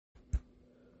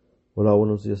Hola,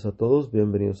 buenos días a todos,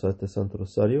 bienvenidos a este Santo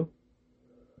Rosario.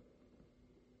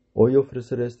 Hoy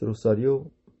ofreceré este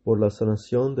rosario por la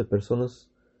sanación de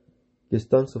personas que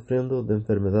están sufriendo de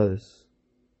enfermedades.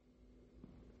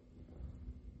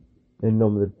 En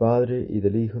nombre del Padre, y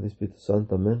del Hijo, y del Espíritu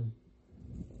Santo. Amén.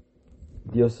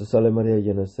 Dios te salve María,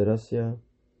 llena de gracia,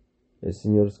 el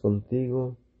Señor es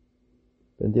contigo,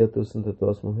 bendita tú eres entre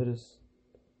todas las mujeres,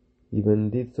 y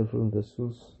bendito es el fruto de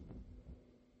Jesús.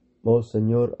 Oh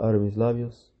Señor, abre mis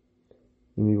labios,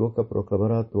 y mi boca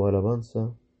proclamará tu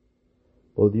alabanza.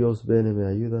 Oh Dios, ven y me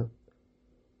ayuda.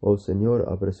 Oh Señor,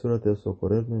 apresúrate a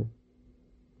socorrerme.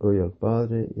 Gloria al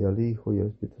Padre, y al Hijo, y al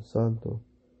Espíritu Santo,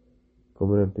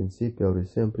 como era en principio, ahora y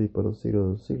siempre, y por los siglos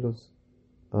de los siglos.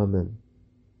 Amén.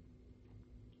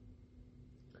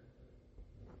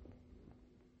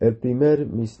 El primer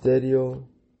misterio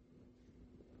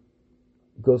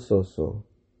gozoso,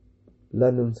 la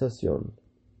Anunciación.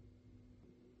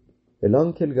 El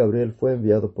ángel Gabriel fue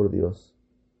enviado por Dios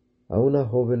a una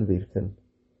joven virgen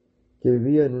que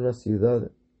vivía en una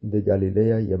ciudad de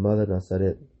Galilea llamada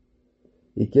Nazaret,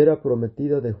 y que era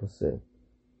prometida de José,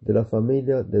 de la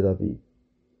familia de David,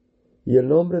 y el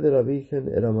nombre de la virgen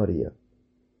era María.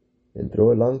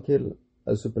 Entró el ángel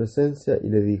a su presencia y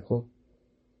le dijo: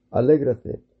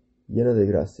 Alégrate, llena de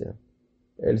gracia,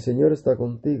 el Señor está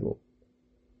contigo.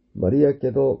 María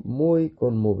quedó muy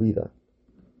conmovida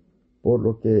por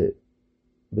lo que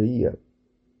veía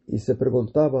y se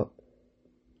preguntaba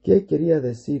qué quería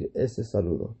decir ese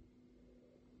saludo.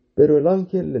 Pero el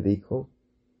ángel le dijo: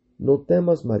 No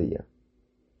temas, María,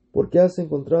 porque has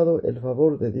encontrado el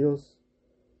favor de Dios.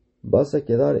 Vas a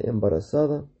quedar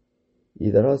embarazada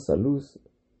y darás a luz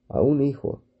a un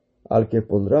hijo, al que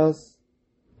pondrás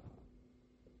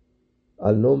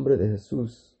al nombre de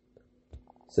Jesús.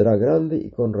 Será grande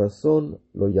y con razón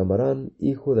lo llamarán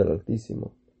Hijo del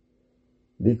Altísimo.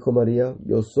 Dijo María: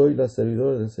 Yo soy la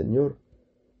servidora del Señor,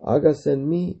 hágase en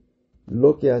mí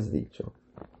lo que has dicho.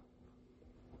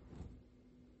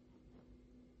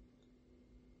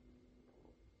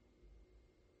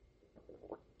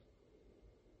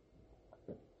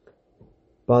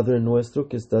 Padre nuestro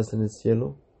que estás en el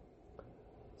cielo,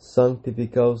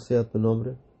 santificado sea tu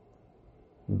nombre.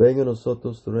 Venga a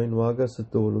nosotros tu reino, hágase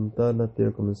tu voluntad en la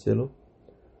tierra como en el cielo.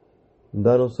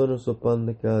 Danos hoy nuestro pan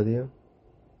de cada día.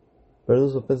 Perdona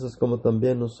nuestras ofensas como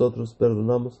también nosotros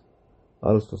perdonamos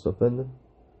a los que nos ofenden.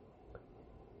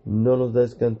 No nos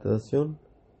des tentación,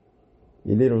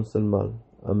 y líbranos del mal.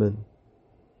 Amén.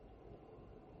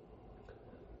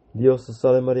 Dios te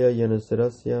salve María, llena de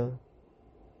gracia,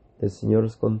 el Señor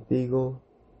es contigo.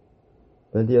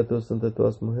 Bendita tú eres entre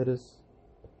todas las mujeres,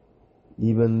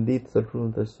 y bendito es el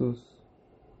fruto de Jesús.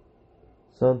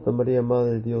 Santa María,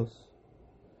 Madre de Dios,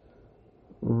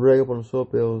 ruega por nosotros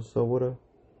pecadores ahora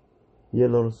y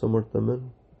en la hora de nuestra muerte.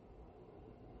 Amén.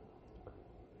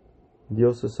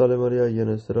 Dios te salve María,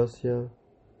 llena de gracia,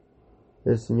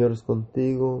 el Señor es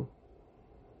contigo.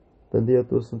 Bendita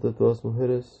tú eres entre todas las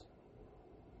mujeres,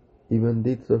 y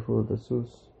bendito es el fruto de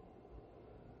Jesús.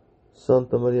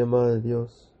 Santa María, Madre de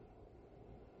Dios,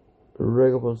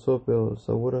 ruega por nosotros pecadores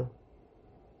ahora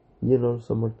y en la hora de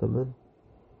nuestra muerte. Amén.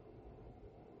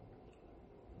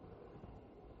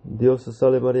 Dios te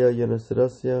salve María, llena de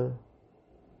gracia,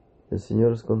 el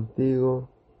Señor es contigo.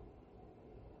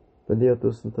 Bendita tú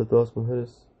eres entre todas las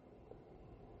mujeres,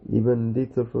 y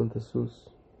bendito el fruto de Jesús.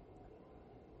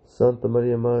 Santa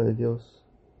María, Madre de Dios,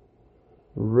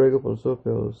 ruega por nosotros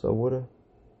pecadores ahora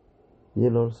y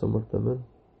en la hora de nuestra muerte. Amén.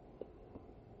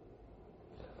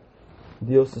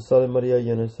 Dios te salve María,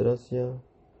 llena de gracia,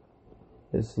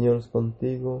 el Señor es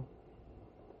contigo.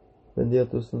 Bendita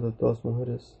tú eres entre todas las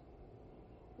mujeres,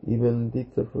 y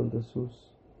bendito el fruto de Jesús.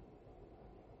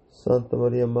 Santa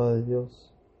María, Madre de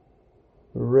Dios,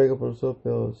 ruega por nosotros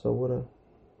pecadores ahora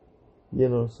y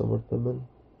en la hora de nuestra muerte. Amén.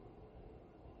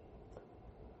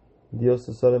 Dios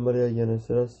te salve María, llena de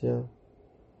gracia,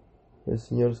 el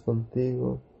Señor es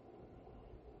contigo.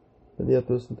 Bendita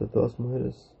tú eres entre todas las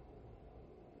mujeres,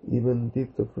 y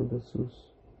bendito el fruto de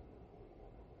Jesús.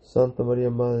 Santa María,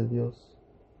 Madre de Dios,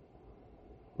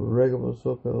 ruega por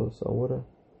nosotros pecadores ahora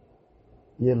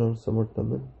y en la hora de nuestra muerte.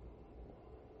 Amén.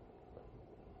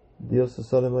 Dios te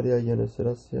salve María, llena de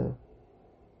gracia,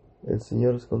 el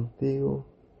Señor es contigo.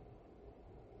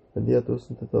 Bendita tú eres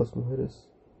entre todas las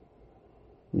mujeres,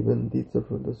 y bendito el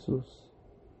fruto de Jesús.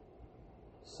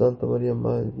 Santa María,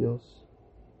 Madre de Dios,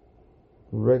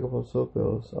 ruega por nosotros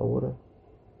pecadores ahora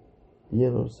y en la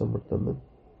hora de nuestra muerte. Amén.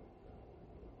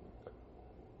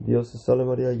 Dios te salve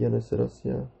María, llena de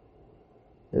gracia,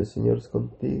 el Señor es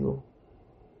contigo.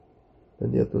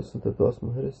 Bendita tú eres entre todas las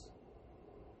mujeres,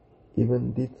 y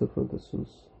bendito el fruto de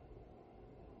Jesús.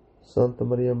 Santa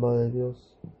María, Madre de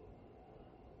Dios,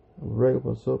 ruega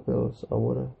por nosotros pecadores,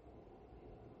 ahora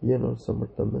y en nuestra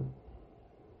muerte. Amén.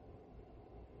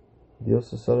 Dios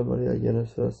te salve María, llena de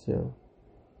gracia,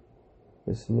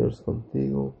 el Señor es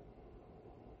contigo,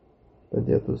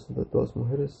 bendita tú eres entre todas las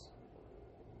mujeres,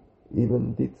 y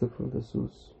bendito es el fruto de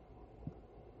Jesús.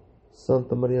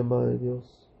 Santa María, Madre de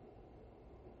Dios,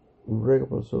 ruega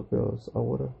por nosotros pecadores,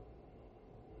 ahora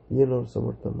y en nuestra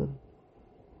muerte. Amén.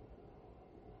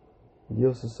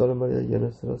 Dios te salve María, llena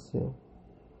de gracia,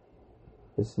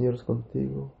 el Señor es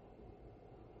contigo,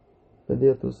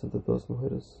 bendita tú eres entre todas las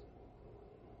mujeres,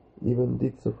 y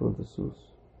bendito es el fruto de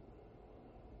Jesús.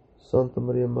 Santa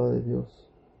María, Madre de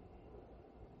Dios,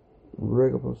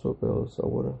 ruega por nosotros pecadores,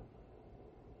 ahora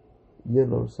y en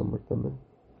nuestra muerte. Amén.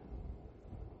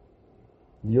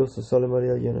 Dios te salve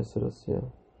María, llena de gracia,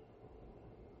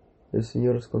 el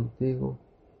Señor es contigo,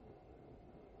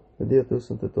 bendita tú eres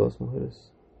entre todas las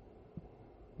mujeres,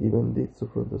 y bendito es el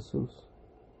fruto de Jesús.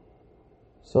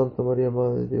 Santa María,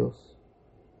 Madre de Dios,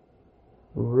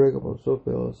 ruega por nosotros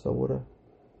pecadores, ahora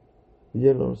y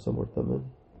en nuestra muerte. Amén.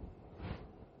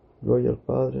 Gloria al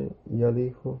Padre, y al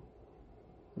Hijo,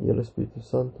 y al Espíritu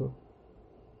Santo,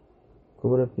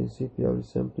 como en el principio, ahora y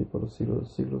siempre, y por los siglos de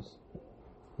los siglos.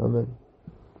 Amén.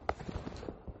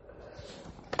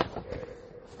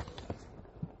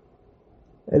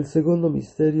 El segundo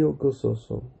misterio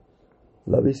gozoso,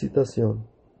 la visitación.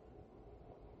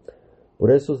 Por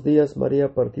esos días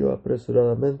María partió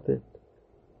apresuradamente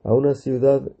a una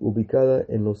ciudad ubicada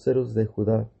en los cerros de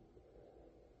Judá.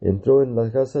 Entró en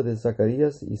la casa de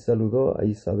Zacarías y saludó a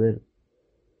Isabel.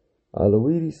 Al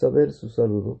oír Isabel su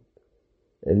saludo,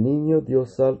 el niño dio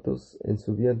saltos en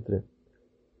su vientre.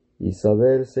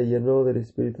 Isabel se llenó del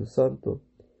Espíritu Santo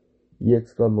y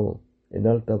exclamó en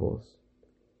alta voz: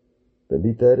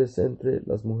 Bendita eres entre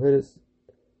las mujeres,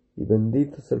 y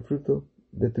bendito es el fruto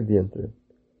de tu vientre.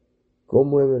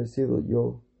 ¿Cómo he merecido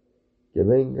yo que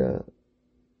venga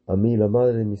a mí la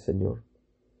madre de mi Señor?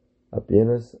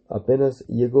 Apenas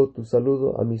llegó tu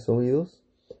saludo a mis oídos,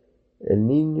 el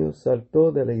niño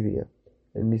saltó de alegría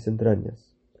en mis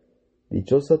entrañas.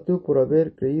 Dichosa tú por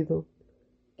haber creído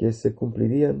que se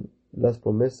cumplirían las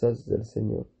promesas del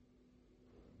Señor.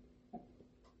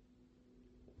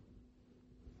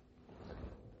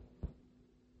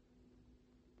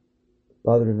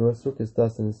 Padre nuestro que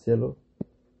estás en el cielo,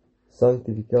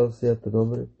 santificado sea tu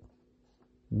nombre.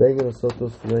 Venga a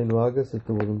nosotros tu reino, hágase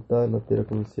tu voluntad en la tierra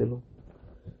como en el cielo.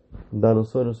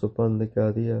 Danos hoy nuestro pan de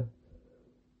cada día.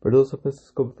 Perdona nuestras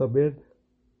ofensas como también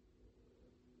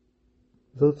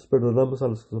nosotros perdonamos a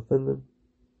los que nos ofenden.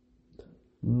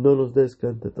 No nos des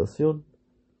caer en tentación,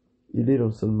 y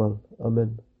líbranos del mal.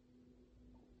 Amén.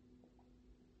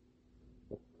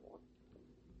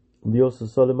 Dios te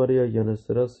salve María, llena de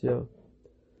gracia,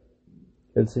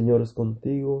 el Señor es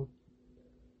contigo,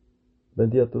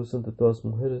 bendita tú eres entre todas las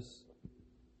mujeres,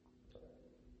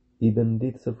 y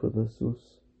bendito es el fruto de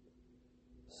Jesús.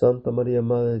 Santa María,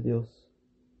 Madre de Dios,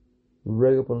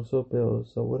 ruega por nosotros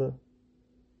pecadores, ahora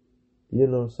y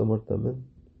en nuestra muerte. Amén.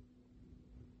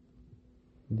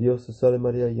 Dios te salve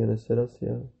María, llena de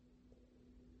gracia,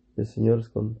 el Señor es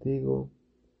contigo,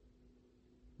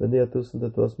 bendita tú eres entre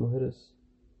todas las mujeres,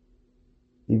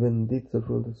 y bendito es el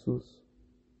fruto de Jesús.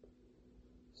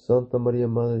 Santa María,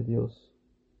 Madre de Dios,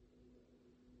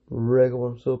 ruega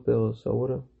por nosotros pecadores,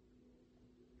 ahora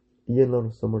y en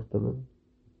nuestra muerte. Amén.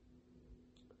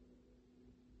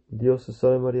 Dios te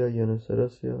salve María, llena de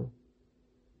gracia,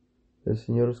 el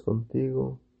Señor es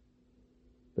contigo,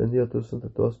 bendita tú eres entre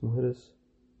todas las mujeres,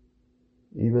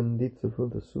 y bendito es el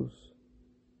fruto de Jesús.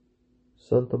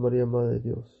 Santa María, Madre de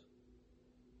Dios,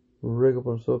 ruega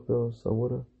por nosotros pecadores,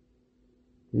 ahora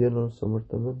y en nuestra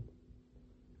muerte. Amén.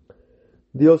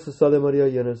 Dios te salve María,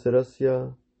 llena de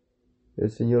gracia, el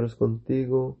Señor es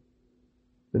contigo,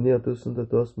 bendita tú eres entre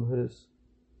todas las mujeres,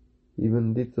 y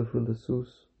bendito es el fruto de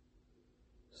Jesús.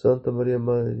 Santa María,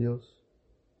 Madre de Dios,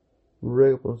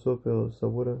 ruega por nosotros pecadores,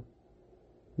 ahora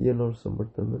y en nuestra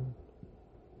muerte. Amén.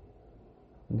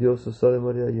 Dios te salve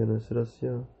María, llena de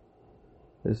gracia,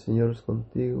 el Señor es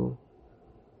contigo,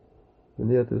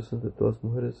 bendita tú eres entre todas las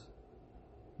mujeres,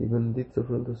 y bendito es el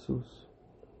fruto de Jesús.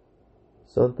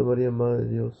 Santa María, Madre de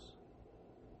Dios,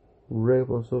 ruega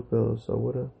por nosotros pecadores,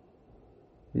 ahora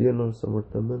y en nuestra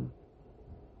muerte. Amén.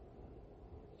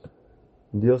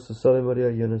 Dios te salve María,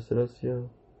 llena de gracia,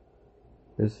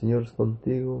 el Señor es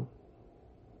contigo,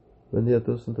 bendita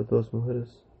tú eres entre todas las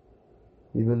mujeres,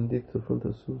 y bendito es el fruto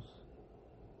de Jesús.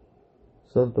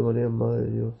 Santa María, Madre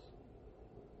de Dios,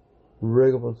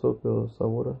 ruega por nosotros pecadores,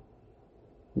 ahora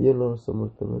y en nuestra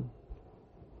muerte. Amén.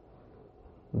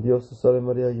 Dios te salve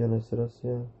María, llena de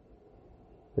gracia,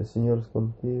 el Señor es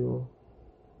contigo.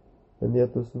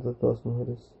 Bendita tú eres entre todas las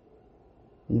mujeres,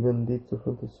 y bendito el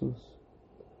fruto de Jesús.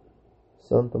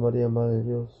 Santa María, Madre de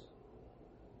Dios,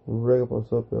 ruega por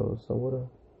nosotros pecadores, ahora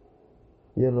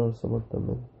y en la hora de nuestra muerte.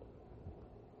 Amén.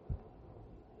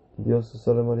 Dios te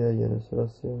salve María, llena de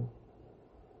gracia,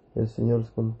 el Señor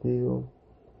es contigo.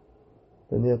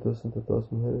 Bendita tú eres entre todas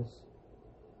las mujeres,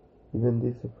 y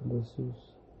bendito el fruto de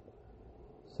Jesús.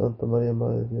 Santa María,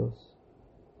 Madre de Dios,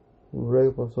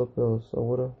 ruega por nosotros pecadores,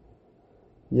 ahora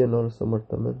y en la hora de nuestra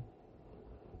muerte. Amén.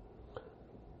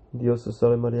 Dios te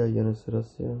salve María, llena de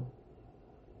gracia,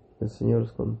 el Señor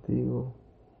es contigo.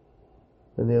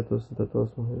 Bendita tú eres entre todas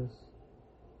las mujeres,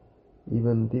 y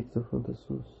bendito el fruto de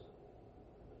Jesús.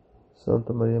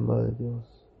 Santa María, Madre de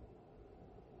Dios,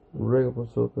 ruega por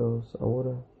nosotros pecadores,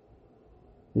 ahora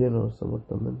y en la hora de nuestra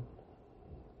muerte. Amén.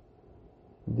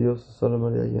 Dios te salve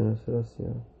María, llena de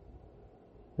gracia,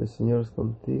 el Señor es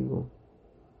contigo.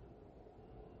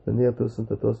 Bendita tú eres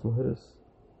entre todas las mujeres,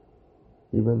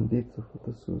 y bendito el fruto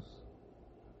de Jesús.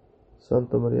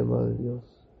 Santa María, Madre de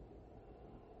Dios,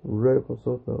 ruega por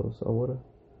nosotros pecadores, ahora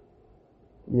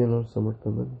y en la hora de nuestra muerte.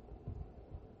 Amén.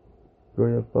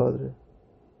 Gloria al Padre,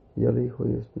 y al Hijo,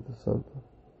 y al Espíritu Santo,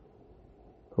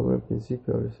 como en el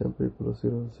principio, ahora y siempre, y por los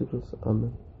siglos de los siglos.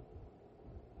 Amén.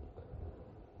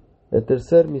 El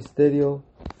tercer misterio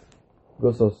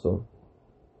gozoso,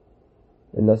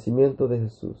 el nacimiento de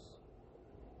Jesús.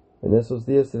 En esos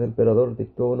días el emperador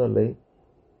dictó una ley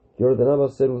que ordenaba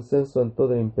hacer un censo en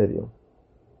todo el imperio.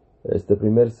 Este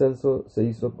primer censo se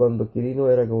hizo cuando Quirino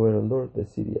era gobernador de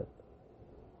Siria.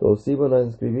 Todos iban a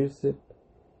inscribirse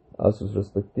a sus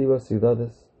respectivas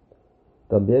ciudades.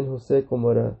 También José,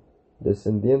 como era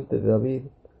descendiente de David,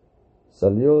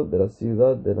 salió de la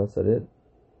ciudad de Nazaret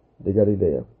de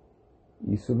Galilea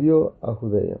y subió a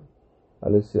Judea,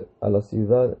 a la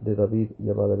ciudad de David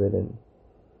llamada Belén,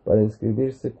 para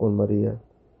inscribirse con María,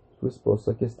 su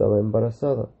esposa, que estaba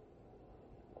embarazada.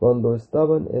 Cuando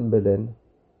estaban en Belén,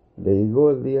 le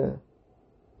llegó el día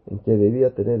en que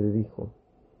debía tener el hijo,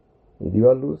 y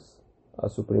dio a luz a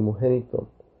su primogénito.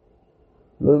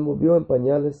 Lo envolvió en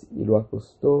pañales y lo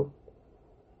acostó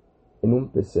en un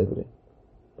pesebre,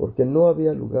 porque no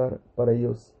había lugar para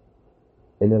ellos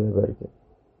en el albergue.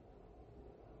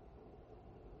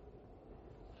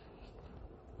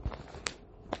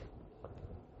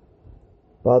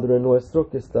 Padre nuestro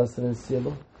que estás en el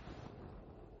cielo,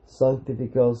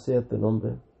 santificado sea tu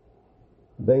nombre.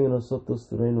 Venga a nosotros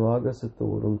tu reino, hágase tu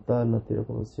voluntad en la tierra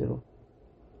como en el cielo.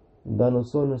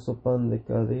 Danos hoy nuestro pan de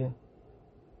cada día.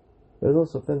 Perdona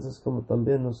las ofensas como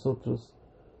también nosotros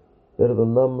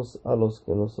perdonamos a los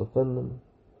que nos ofenden.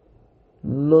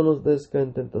 No nos des caer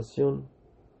en tentación,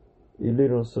 y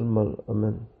líbranos del mal.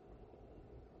 Amén.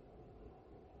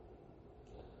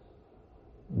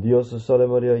 Dios te salve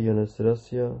María, llena de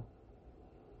gracia,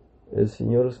 el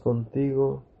Señor es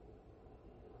contigo.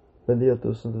 Bendita tú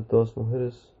eres entre todas las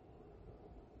mujeres,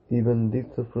 y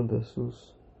bendito el fruto de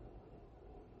Jesús.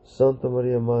 Santa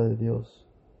María, Madre de Dios,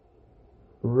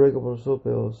 ruega por nosotros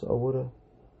pecadores, ahora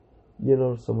y en la hora de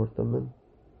nuestra muerte. Amén.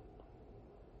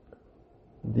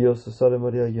 Dios te salve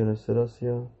María, llena de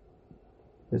gracia,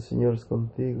 el Señor es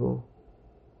contigo.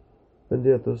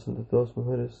 Bendita tú eres entre todas las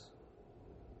mujeres,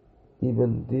 y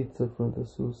bendito el fruto de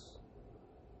Jesús.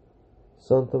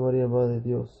 Santa María, Madre de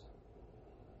Dios,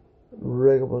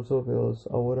 ruega por nosotros pecadores,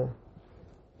 ahora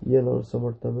y en la hora de nuestra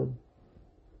muerte. Amén.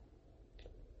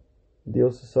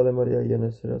 Dios te salve María, llena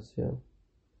de gracia,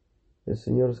 el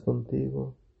Señor es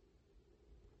contigo.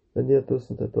 Bendita tú eres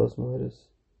entre todas las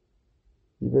mujeres,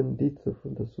 y bendito el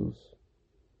fruto de Jesús.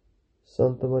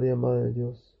 Santa María, Madre de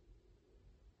Dios,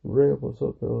 ruega por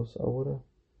nosotros pecadores, ahora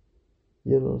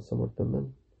y en la hora de nuestra muerte.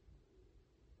 Amén.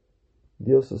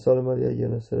 Dios te salve María,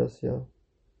 llena de gracia,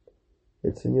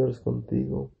 el Señor es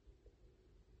contigo.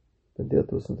 Bendita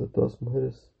tú eres entre todas las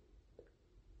mujeres,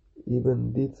 y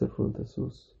bendito el fruto de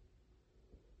Jesús.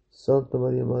 Santa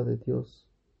María, Madre de Dios,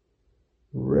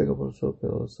 ruega por nosotros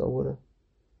pecadores, ahora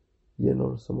y en la hora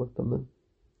de nuestra muerte. Amén.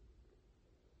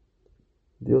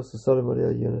 Dios te salve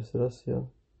María, llena de gracia,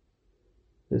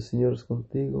 el Señor es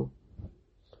contigo.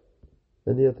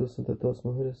 Bendita tú eres entre todas las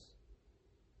mujeres,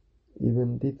 y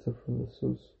bendito el fruto de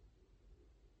Jesús.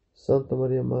 Santa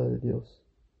María, Madre de Dios,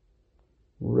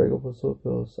 ruega por nosotros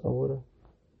pecadores, ahora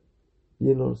y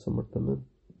en la hora de nuestra muerte. Amén.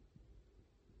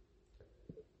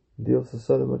 Dios te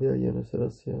salve María, llena de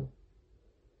gracia,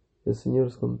 el Señor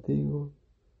es contigo.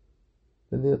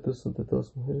 Bendita tú eres entre todas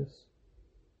las mujeres,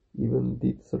 y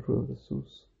bendito es el fruto de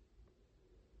Jesús.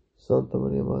 Santa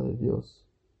María, Madre de Dios,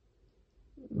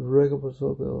 ruega por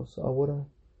nosotros pecadores, ahora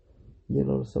y en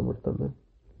la hora de nuestra muerte. Amén.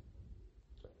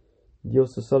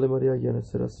 Dios te salve María, llena de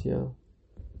gracia,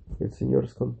 el Señor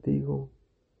es contigo.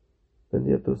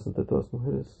 Bendita tú eres entre todas las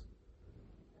mujeres,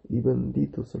 y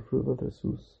bendito es el fruto de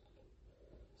Jesús.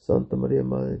 Santa María,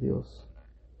 Madre de Dios,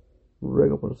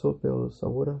 ruega por nosotros pecadores,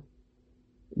 ahora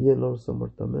y en la hora de nuestra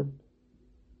muerte. Amén.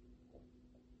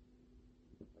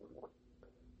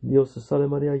 Dios te salve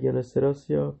María, llena de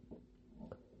gracia,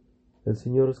 el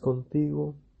Señor es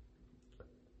contigo.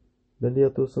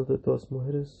 Bendita tú eres entre todas las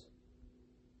mujeres,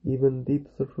 y bendito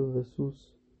es el fruto de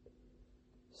Jesús.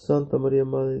 Santa María,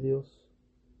 Madre de Dios,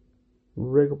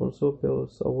 ruega por nosotros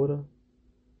pecadores, ahora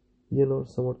y en la hora de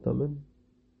nuestra muerte. Amén.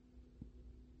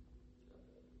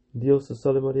 Dios te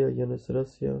salve María, llena de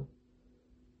gracia,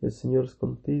 el Señor es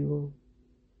contigo.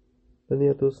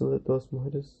 Bendita tú eres entre todas las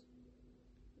mujeres,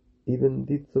 y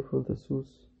bendito es el fruto de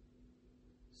Jesús.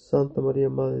 Santa María,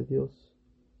 Madre de Dios,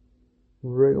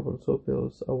 ruega por nosotros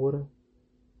pecadores, ahora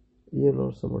y en la hora de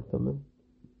nuestra muerte. Amén.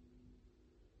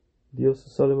 Dios te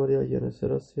salve María, llena de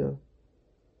gracia,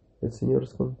 el Señor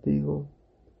es contigo.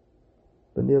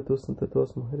 Bendita tú eres entre todas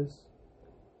las mujeres,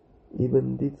 y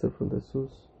bendito es el fruto de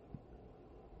Jesús.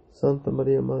 Santa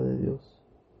María, Madre de Dios,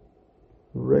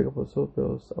 ruega por nosotros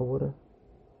pecadores, ahora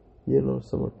y en la hora de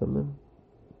nuestra muerte. Amén.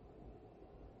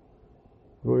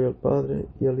 Gloria al Padre,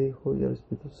 y al Hijo, y al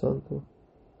Espíritu Santo,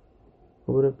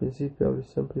 como era en principio, ahora y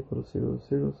siempre, y por los siglos de los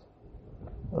siglos.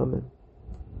 Amén.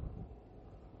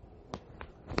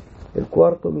 El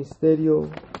cuarto misterio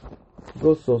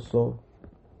gozoso,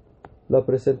 la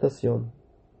presentación.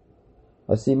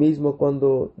 Asimismo,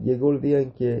 cuando llegó el día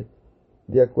en que,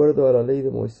 de acuerdo a la ley de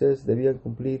Moisés, debían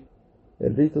cumplir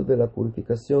el rito de la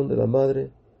purificación de la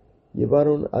madre,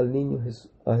 llevaron al niño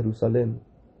a Jerusalén.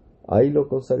 Ahí lo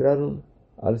consagraron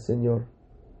al Señor.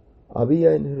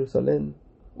 Había en Jerusalén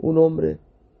un hombre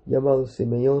llamado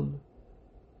Simeón,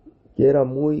 que era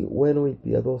muy bueno y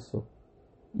piadoso,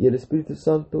 y el Espíritu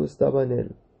Santo estaba en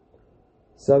él.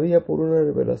 Sabía por una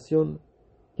revelación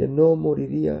que no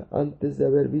moriría antes de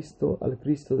haber visto al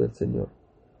Cristo del Señor.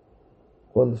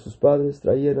 Cuando sus padres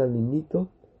traían al niñito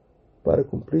para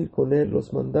cumplir con él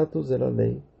los mandatos de la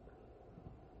ley,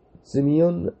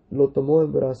 Simeón lo tomó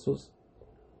en brazos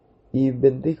y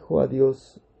bendijo a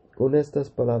Dios con estas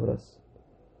palabras: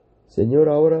 Señor,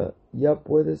 ahora ya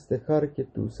puedes dejar que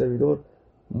tu servidor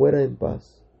muera en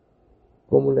paz,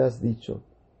 como le has dicho,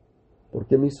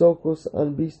 porque mis ojos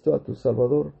han visto a tu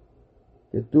Salvador,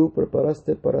 que tú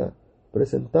preparaste para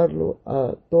presentarlo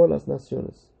a todas las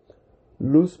naciones,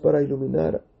 luz para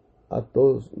iluminar a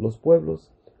todos los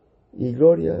pueblos y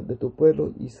gloria de tu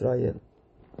pueblo Israel.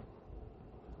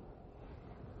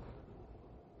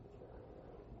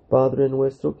 Padre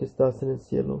nuestro que estás en el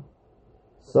cielo,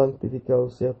 santificado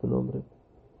sea tu nombre.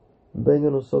 Venga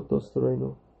a nosotros tu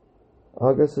reino.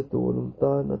 Hágase tu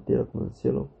voluntad en la tierra como en el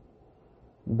cielo.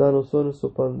 Danos hoy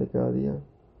nuestro pan de cada día.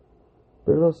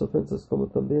 Perdona las ofensas como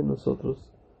también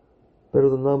nosotros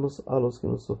perdonamos a los que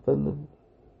nos ofenden.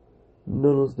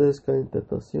 No nos des caer en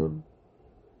tentación,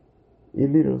 y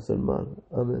líbranos del mal.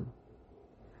 Amén.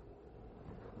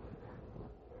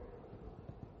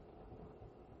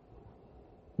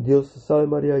 Dios te salve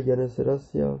María, llena de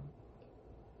gracia,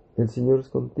 el Señor es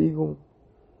contigo.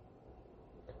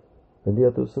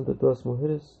 Bendita tú eres entre todas las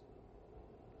mujeres,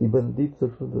 y bendito es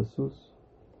el fruto de Jesús.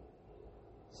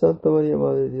 Santa María,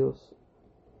 Madre de Dios,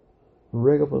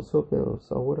 ruega por nosotros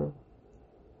pecadores, ahora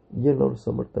y en la hora de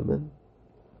nuestra muerte. Amén.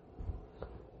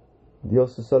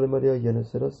 Dios te salve María, llena de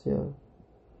gracia,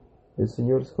 el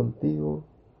Señor es contigo.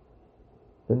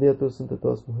 Bendita tú eres entre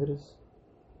todas las mujeres,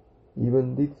 y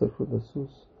bendito es el fruto de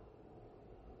Jesús.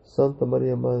 Santa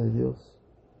María, Madre de Dios,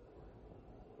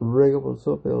 ruega por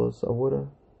nosotros pecadores, ahora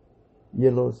y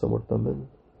en la hora de nuestra muerte. Amén.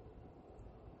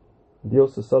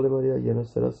 Dios te salve María, llena de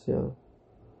gracia,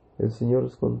 el Señor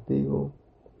es contigo.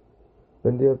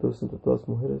 Bendita tú eres entre todas las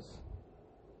mujeres,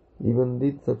 y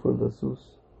bendito es el fruto de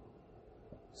Jesús.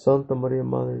 Santa María,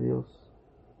 Madre de Dios,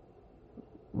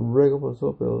 ruega por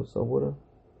nosotros pecadores, ahora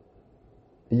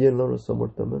y en la hora de nuestra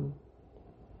muerte. Amén.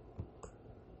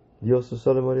 Dios te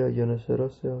salve María, llena de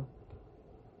gracia,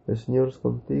 el Señor es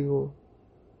contigo.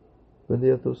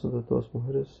 Bendita tú eres entre todas las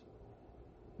mujeres,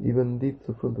 y bendito es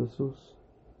el fruto de Jesús.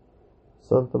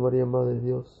 Santa María, Madre de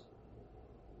Dios,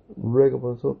 ruega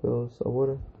por nosotros pecadores,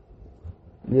 ahora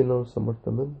y en la hora de nuestra muerte.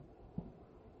 Amén.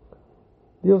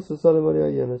 Dios te salve María,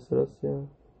 llena de gracia,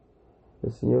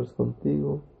 el Señor es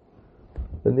contigo.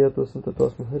 Bendita tú eres entre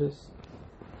todas las mujeres,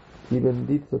 y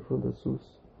bendito es el fruto de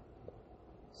Jesús.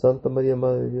 Santa María,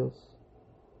 Madre de Dios,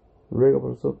 ruega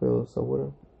por nosotros pecadores, ahora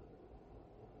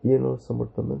y en la hora de nuestra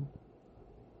muerte. Amén.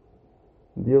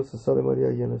 Dios te salve María,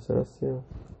 llena de gracia,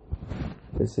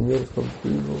 el Señor es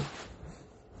contigo.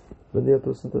 bendita tú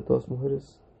eres entre todas las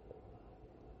mujeres,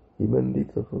 y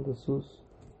bendito el fruto de Jesús.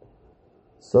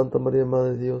 Santa María,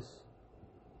 Madre de Dios,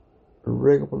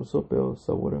 ruega por nosotros pecadores,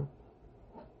 ahora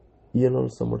y en la hora de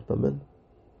nuestra muerte. Amén.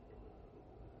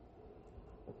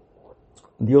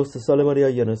 Dios te salve María,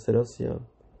 llena de gracia,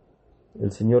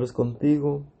 el Señor es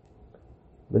contigo,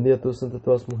 bendita tú eres entre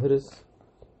todas las mujeres,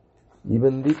 y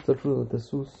bendito el fruto de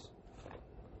Jesús.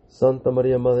 Santa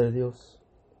María, Madre de Dios,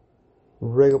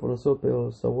 ruega por nosotros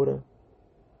pecadores, ahora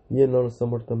y en la hora de nuestra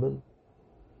muerte. Amén.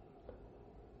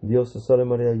 Dios te salve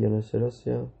María, llena de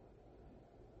gracia,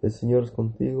 el Señor es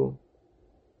contigo,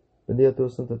 bendita tú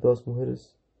eres entre todas las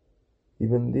mujeres, y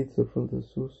bendito el fruto de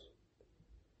Jesús.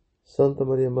 Santa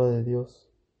María, Madre de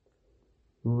Dios,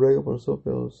 ruega por nosotros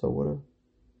pecadores, ahora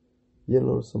y en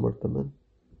la hora de nuestra muerte. Amén.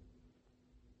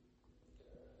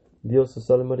 Dios te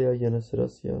salve María, llena de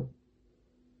gracia,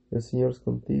 el Señor es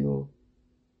contigo,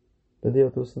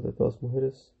 bendita tú eres entre todas las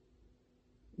mujeres,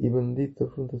 y bendito el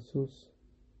fruto de Jesús.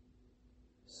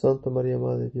 Santa María,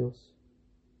 Madre de Dios,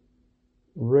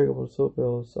 ruega por nosotros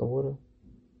pecadores, ahora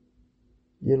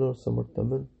y en la hora de nuestra muerte.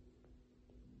 Amén.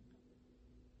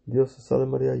 Dios te salve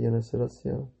María, llena de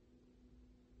gracia,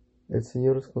 el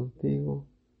Señor es contigo,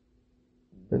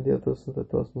 bendita tú eres entre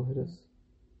todas las mujeres,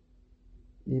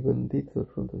 y bendito el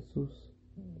fruto de Jesús.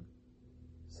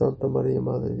 Santa María,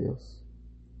 Madre de Dios,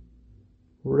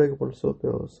 ruega por nosotros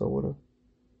pecadores, ahora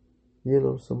y en la hora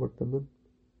de nuestra muerte. Amén.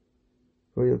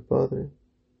 Gloria al Padre,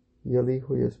 y al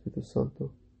Hijo, y al Espíritu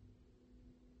Santo,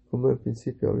 como en el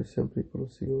principio, ahora y siempre, y por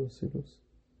los siglos de los siglos.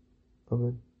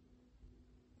 Amén.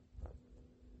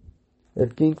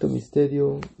 El quinto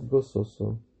misterio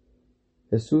gozoso.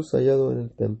 Jesús hallado en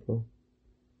el templo.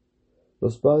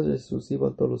 Los padres de Jesús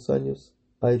iban todos los años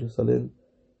a Jerusalén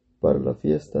para la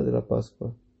fiesta de la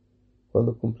Pascua.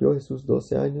 Cuando cumplió Jesús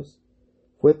 12 años,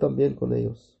 fue también con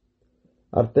ellos.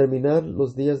 Al terminar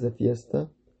los días de fiesta,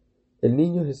 el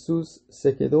niño Jesús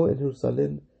se quedó en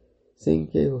Jerusalén sin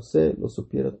que José lo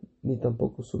supiera, ni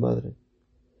tampoco su madre.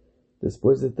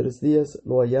 Después de 3 días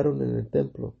lo hallaron en el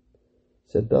templo,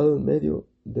 sentado en medio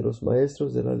de los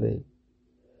maestros de la ley,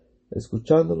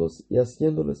 escuchándolos y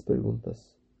haciéndoles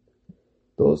preguntas.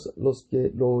 Todos los que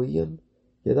lo oían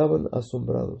quedaban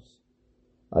asombrados.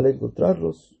 Al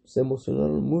encontrarlos se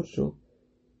emocionaron mucho,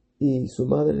 y su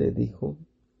madre le dijo: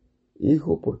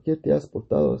 Hijo, ¿por qué te has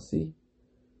portado así?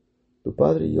 Tu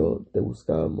padre y yo te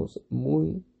buscábamos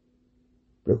muy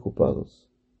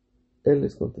preocupados. Él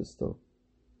les contestó: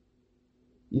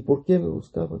 ¿Y por qué me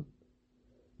buscaban?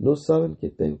 ¿No saben que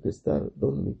tengo que estar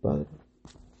donde mi Padre?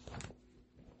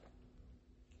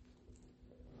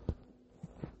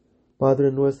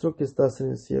 Padre nuestro que estás en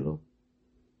el cielo,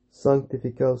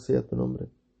 santificado sea tu nombre.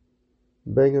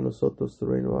 Venga a nosotros tu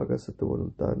reino, hágase tu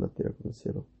voluntad en la tierra como en el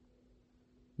cielo.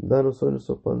 Danos hoy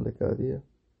nuestro pan de cada día.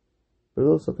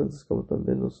 Perdona las ofensas como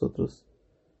también nosotros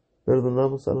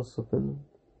perdonamos a los que ofenden.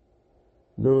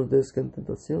 No nos des en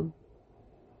tentación,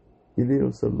 y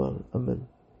líbranos del mal. Amén.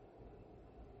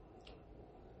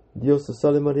 Dios te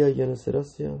salve María, llena de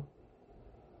gracia,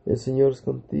 el Señor es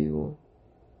contigo,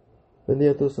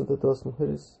 bendita tú eres entre todas las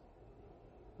mujeres,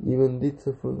 y bendito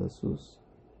el fruto de Jesús.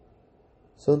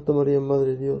 Santa María,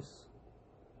 Madre de Dios,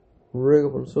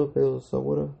 ruega por nosotros pecadores,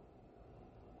 ahora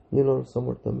y en la hora de nuestra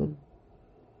muerte. Amén.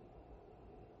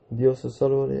 Dios te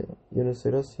salve María, llena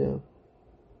de gracia,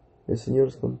 el Señor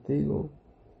es contigo,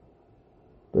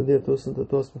 bendita tú eres entre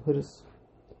todas las mujeres,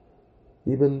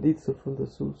 y bendito el fruto de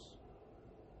Jesús.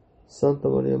 Santa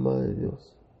María, Madre de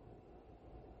Dios,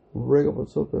 ruega por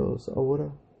nosotros pecadores,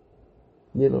 ahora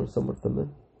y en la hora de nuestra muerte.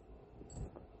 Amén.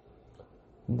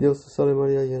 Dios te salve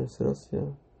María, llena de gracia,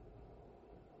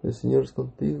 el Señor es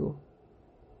contigo,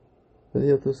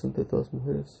 bendita tú eres entre todas las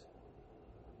mujeres,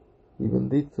 y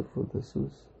bendito el fruto de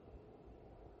Jesús.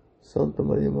 Santa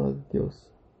María, Madre de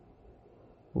Dios,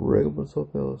 ruega por nosotros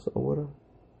pecadores, ahora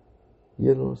y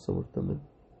en la hora de nuestra muerte. Amén.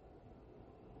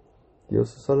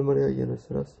 Dios te salve María, llena de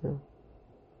gracia,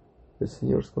 el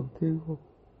Señor es contigo,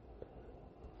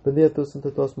 bendita tú eres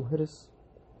entre todas las mujeres,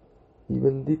 y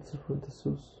bendito es el fruto de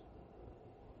Jesús.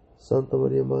 Santa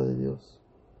María, Madre de Dios,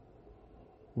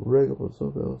 ruega por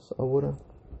nosotros pecadores, ahora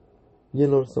y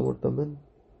en la hora de nuestra muerte. Amén.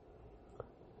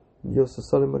 Dios te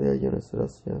salve María, llena de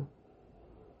gracia,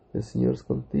 el Señor es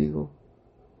contigo,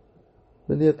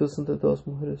 bendita tú eres entre todas las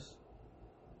mujeres,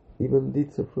 y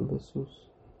bendito es el fruto de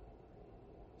Jesús.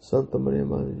 Santa María,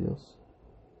 Madre de Dios,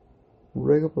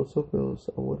 ruega por nosotros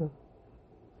pecadores, ahora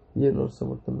y en la hora de nuestra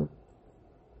muerte. Amén.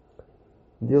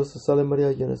 Dios te salve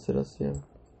María, llena de gracia,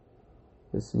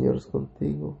 el Señor es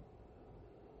contigo,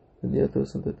 bendita tú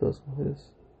eres entre todas las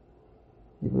mujeres,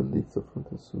 y bendito el fruto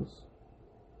de Jesús.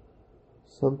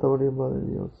 Santa María, Madre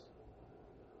de Dios,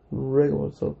 ruega por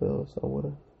nosotros pecadores,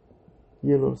 ahora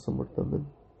y en nuestra muerte. Amén.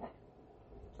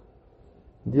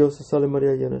 Dios te salve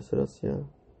María, llena de gracia,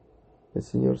 el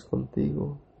Señor es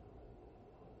contigo.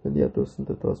 Bendita tú eres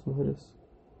entre todas las mujeres,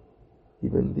 y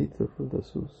bendito el fruto de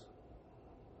Jesús.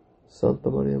 Santa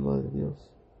María, Madre de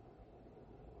Dios,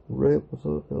 ruega por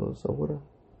nosotros pecadores, ahora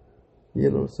y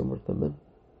en nuestra muerte. Amén.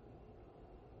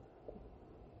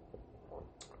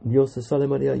 Dios te salve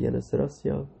María, llena de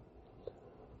gracia,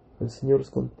 el Señor es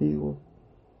contigo.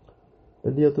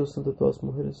 Bendita tú eres entre todas las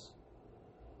mujeres,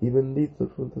 y bendito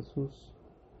el fruto de Jesús.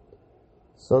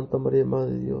 Santa María,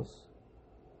 Madre de Dios,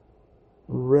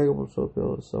 ruega por nosotros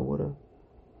pecadores, ahora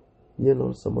y en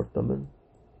nuestra muerte. Amén.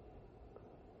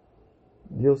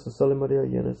 Dios te salve María,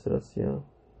 llena de gracia,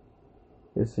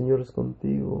 el Señor es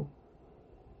contigo.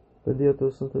 Bendita tú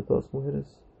eres entre todas las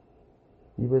mujeres,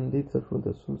 y bendito el fruto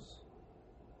de Jesús.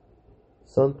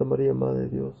 Santa María, Madre de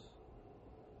Dios,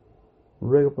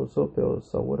 ruega por nosotros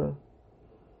pecadores, ahora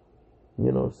y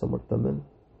en nuestra muerte. Amén.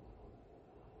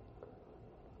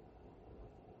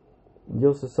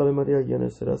 Dios te salve María, llena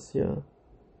de gracia,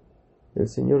 el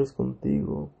Señor es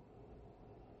contigo.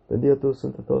 Bendita tú eres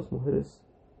entre todas las mujeres,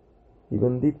 y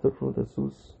bendito el fruto de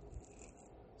Jesús.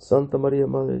 Santa María,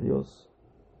 Madre de Dios,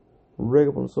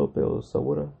 ruega por nosotros pecadores,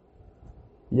 ahora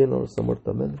y en nuestra muerte.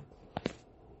 Amén.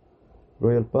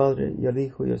 Gloria al Padre, y al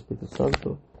Hijo, y al Espíritu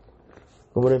Santo,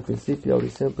 como era en principio, ahora y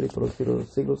siempre, y por los siglos de los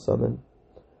siglos. Amén.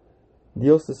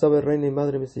 Dios te salve, Reina y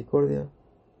Madre de misericordia,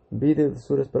 vida y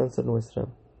dulzura, esperanza nuestra.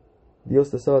 Dios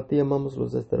te salve, a ti amamos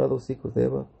los desterrados hijos de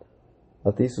Eva,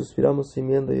 a ti suspiramos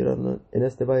gimiendo y llorando en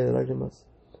este valle de lágrimas.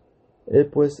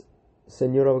 Pues,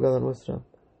 Señora abogada nuestra,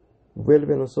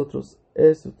 vuelve a nosotros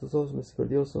tus ojos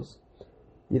misericordiosos,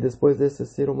 y después de este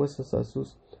cielo muestras a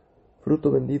Jesús, fruto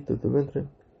bendito de tu vientre.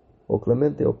 Oh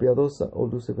clemente, oh piadosa, oh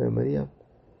dulce Virgen María,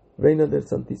 Reina del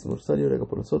Santísimo Rosario, ruega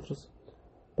por nosotros,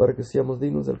 para que seamos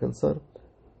dignos de alcanzar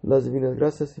las divinas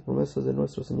gracias y promesas de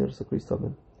nuestro Señor Jesucristo.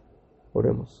 Amén.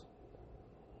 Oremos.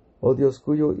 Oh Dios,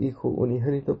 cuyo Hijo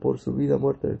unigénito por su vida,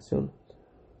 muerte y elección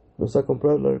nos ha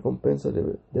comprado la recompensa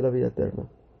de la vida eterna,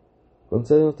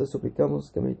 concédenos, te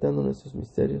suplicamos, que meditando en estos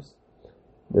misterios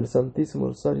del Santísimo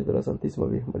Rosario de la Santísima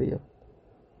Virgen María,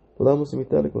 podamos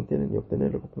imitarle, contienen y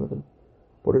obtener lo que prometen.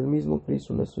 Por el mismo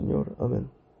Cristo nuestro Señor. Amén.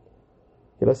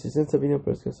 Que la asistencia divina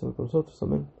permanezca con nosotros.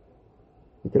 Amén.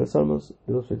 Y que las almas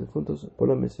de los fieles juntos, por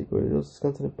la misericordia de Dios,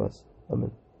 descansen en paz.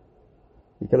 Amén.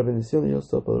 Y que la bendición de Dios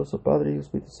Todopoderoso, Padre y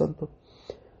Espíritu Santo,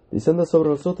 descienda sobre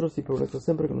nosotros y permanezca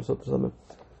siempre con nosotros. Amén.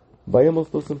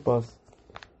 Vayamos todos en paz.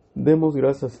 Demos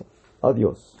gracias a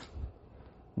Dios.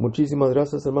 Muchísimas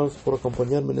gracias, hermanos, por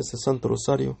acompañarme en este Santo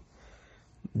Rosario.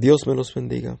 Dios me los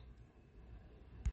bendiga.